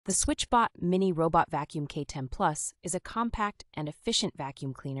The SwitchBot Mini Robot Vacuum K10 Plus is a compact and efficient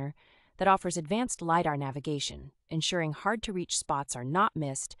vacuum cleaner that offers advanced LiDAR navigation, ensuring hard-to-reach spots are not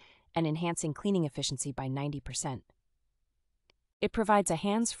missed and enhancing cleaning efficiency by 90%. It provides a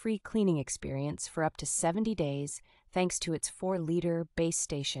hands-free cleaning experience for up to 70 days thanks to its 4-liter base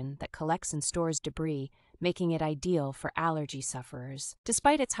station that collects and stores debris, making it ideal for allergy sufferers.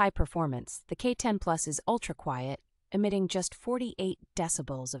 Despite its high performance, the K10 Plus is ultra-quiet, emitting just 48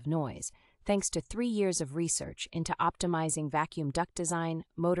 decibels of noise, thanks to 3 years of research into optimizing vacuum duct design,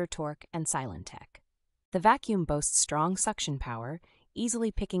 motor torque, and SilenTech. The vacuum boasts strong suction power,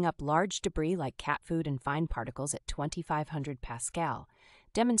 easily picking up large debris like cat food and fine particles at 2,500 pascal,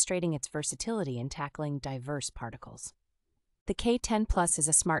 demonstrating its versatility in tackling diverse particles. The K10 Plus is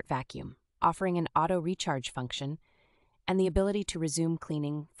a smart vacuum, offering an auto-recharge function and the ability to resume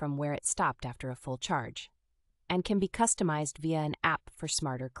cleaning from where it stopped after a full charge, and can be customized via an app for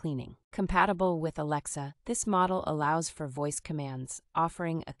smarter cleaning. Compatible with Alexa, this model allows for voice commands,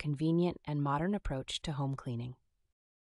 offering a convenient and modern approach to home cleaning.